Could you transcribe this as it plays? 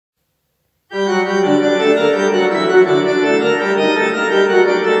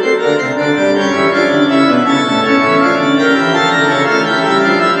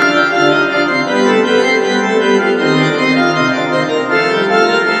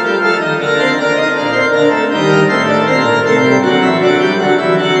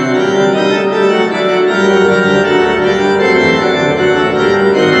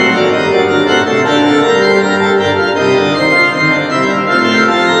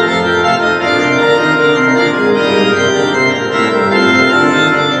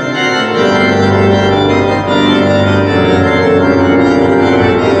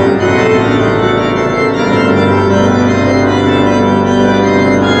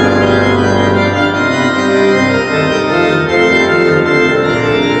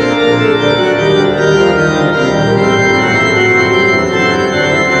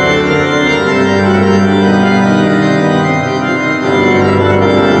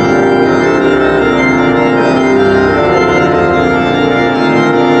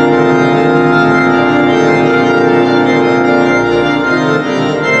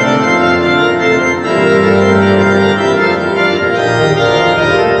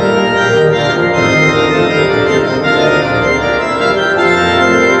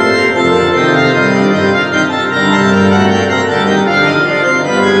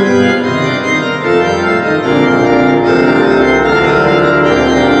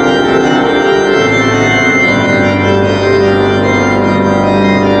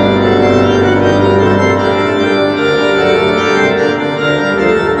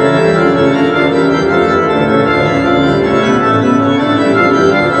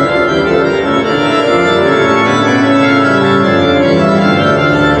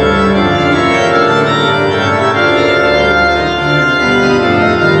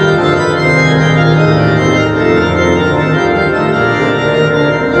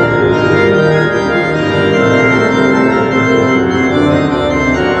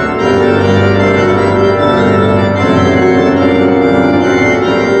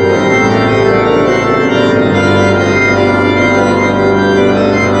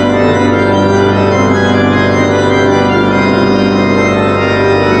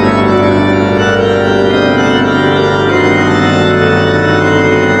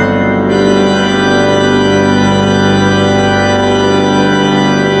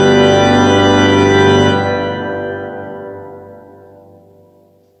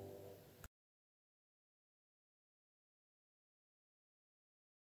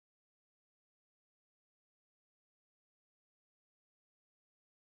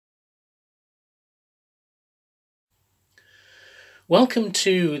Welcome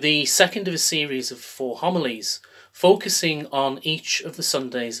to the second of a series of 4 homilies, focusing on each of the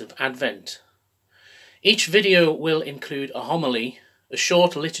Sundays of Advent. Each video will include a homily, a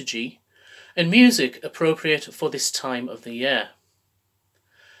short liturgy, and music appropriate for this time of the year.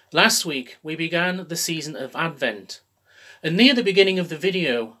 Last week we began the season of Advent, and near the beginning of the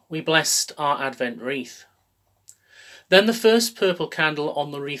video we blessed our Advent wreath. Then the first purple candle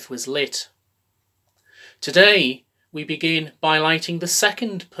on the wreath was lit. Today we begin by lighting the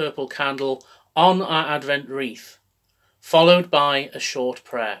second purple candle on our Advent wreath, followed by a short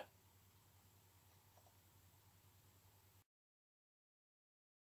prayer.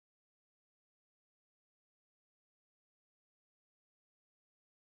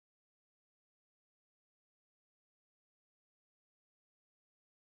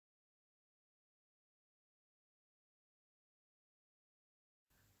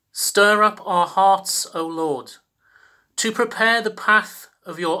 Stir up our hearts, O Lord, to prepare the path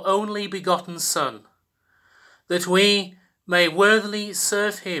of your only begotten Son, that we may worthily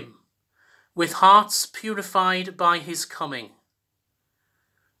serve him with hearts purified by his coming.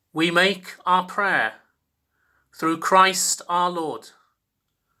 We make our prayer through Christ our Lord.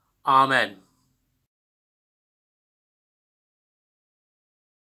 Amen.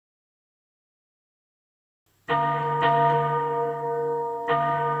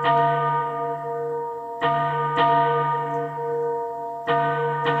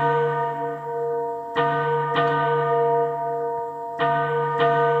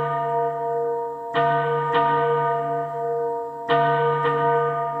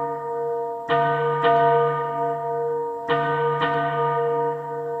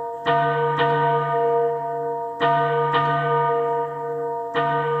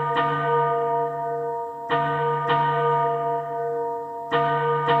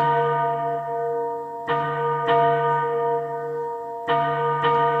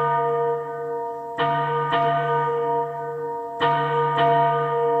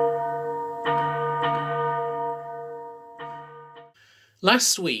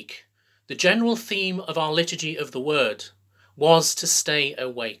 Last week, the general theme of our Liturgy of the Word was to stay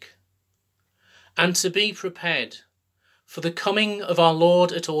awake and to be prepared for the coming of our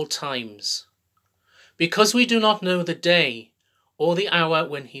Lord at all times, because we do not know the day or the hour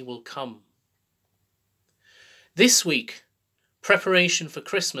when he will come. This week, preparation for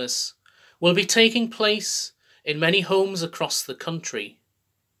Christmas will be taking place in many homes across the country.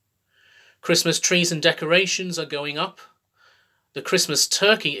 Christmas trees and decorations are going up. The Christmas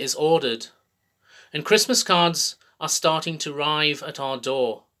turkey is ordered, and Christmas cards are starting to arrive at our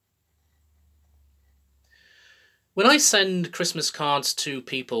door. When I send Christmas cards to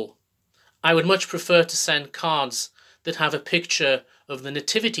people, I would much prefer to send cards that have a picture of the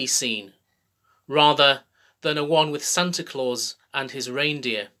nativity scene, rather than a one with Santa Claus and his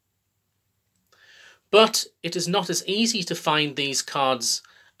reindeer. But it is not as easy to find these cards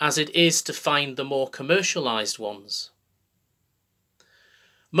as it is to find the more commercialized ones.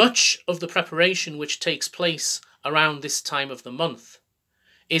 Much of the preparation which takes place around this time of the month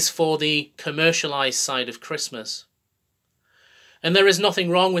is for the commercialized side of Christmas. And there is nothing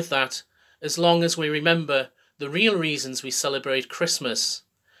wrong with that as long as we remember the real reasons we celebrate Christmas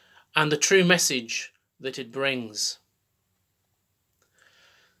and the true message that it brings.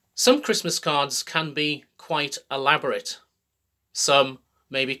 Some Christmas cards can be quite elaborate. Some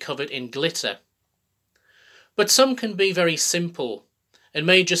may be covered in glitter. But some can be very simple and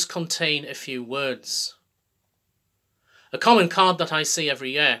may just contain a few words. A common card that I see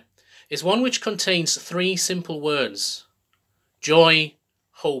every year is one which contains 3 simple words: joy,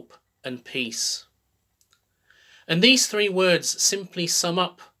 hope, and peace. And these 3 words simply sum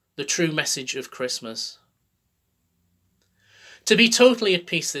up the true message of Christmas. To be totally at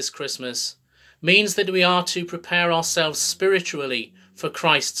peace this Christmas means that we are to prepare ourselves spiritually for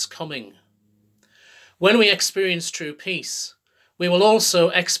Christ's coming. When we experience true peace, we will also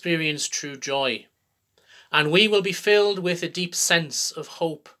experience true joy, and we will be filled with a deep sense of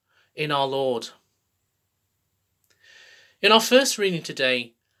hope in our Lord. In our first reading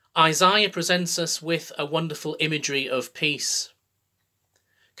today, Isaiah presents us with a wonderful imagery of peace.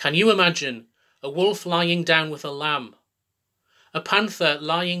 Can you imagine a wolf lying down with a lamb, a panther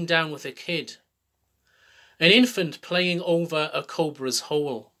lying down with a kid, an infant playing over a cobra's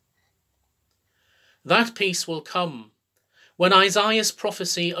hole? That peace will come when Isaiah's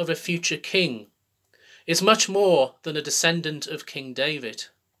prophecy of a future king is much more than a descendant of King David.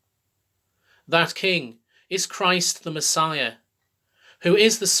 That king is Christ the Messiah, who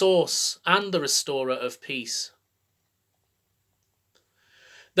is the source and the restorer of peace.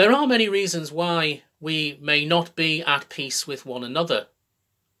 There are many reasons why we may not be at peace with one another.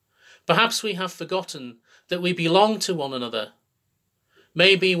 Perhaps we have forgotten that we belong to one another.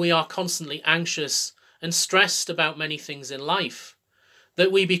 Maybe we are constantly anxious and stressed about many things in life,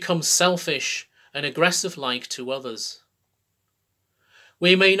 that we become selfish and aggressive-like to others.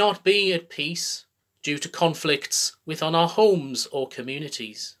 We may not be at peace due to conflicts within our homes or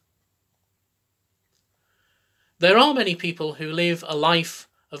communities. There are many people who live a life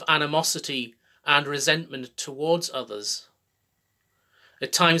of animosity and resentment towards others.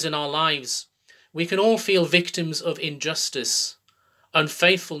 At times in our lives, we can all feel victims of injustice,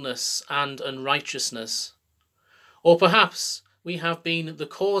 unfaithfulness, and unrighteousness. Or perhaps we have been the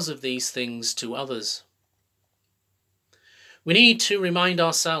cause of these things to others. We need to remind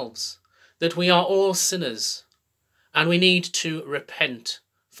ourselves that we are all sinners, and we need to repent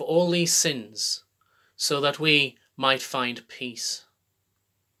for all these sins so that we might find peace.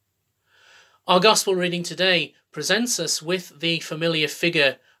 Our Gospel reading today presents us with the familiar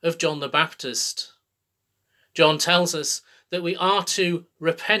figure of John the Baptist. John tells us that we are to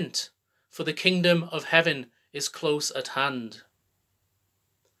repent, for the kingdom of heaven is close at hand.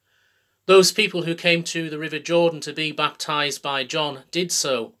 Those people who came to the River Jordan to be baptized by John did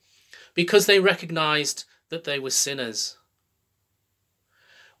so because they recognized that they were sinners.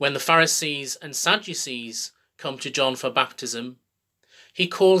 When the Pharisees and Sadducees come to John for baptism, he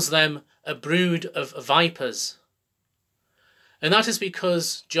calls them a brood of vipers. And that is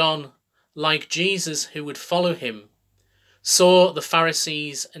because John, like Jesus who would follow him, saw the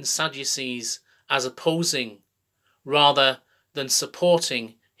Pharisees and Sadducees as opposing rather than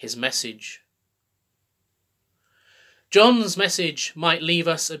supporting his message. John's message might leave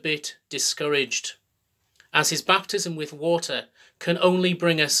us a bit discouraged, as his baptism with water can only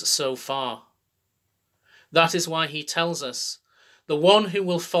bring us so far. That is why he tells us, the one who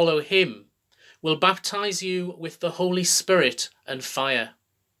will follow him will baptize you with the Holy Spirit and fire.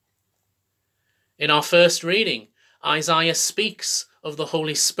 In our first reading, Isaiah speaks of the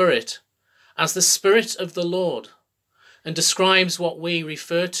Holy Spirit as the Spirit of the Lord and describes what we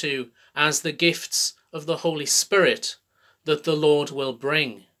refer to as the gifts of the Holy Spirit that the Lord will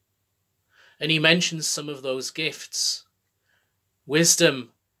bring. And he mentions some of those gifts: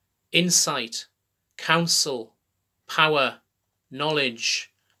 wisdom, insight, counsel, power,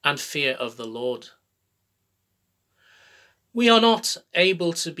 knowledge, and fear of the Lord. We are not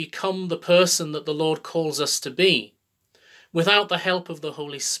able to become the person that the Lord calls us to be without the help of the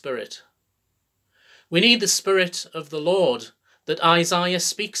Holy Spirit. We need the Spirit of the Lord that Isaiah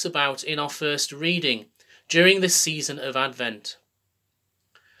speaks about in our first reading during this season of Advent.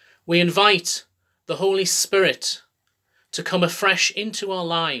 We invite the Holy Spirit to come afresh into our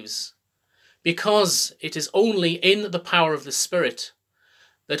lives, because it is only in the power of the Spirit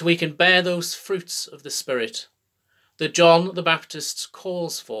that we can bear those fruits of the Spirit that John the Baptist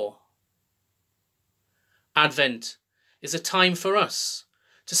calls for. Advent is a time for us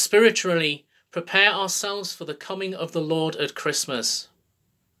to spiritually prepare ourselves for the coming of the Lord at Christmas.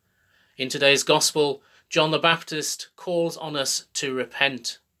 In today's Gospel, John the Baptist calls on us to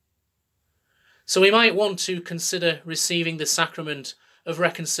repent. So we might want to consider receiving the sacrament of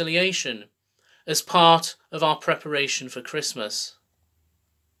reconciliation as part of our preparation for Christmas.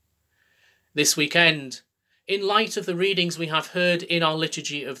 This weekend, in light of the readings we have heard in our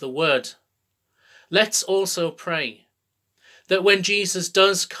liturgy of the Word, let's also pray that when Jesus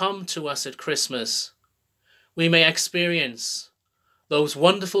does come to us at Christmas, we may experience those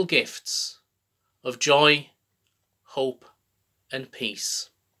wonderful gifts of joy, hope, and peace.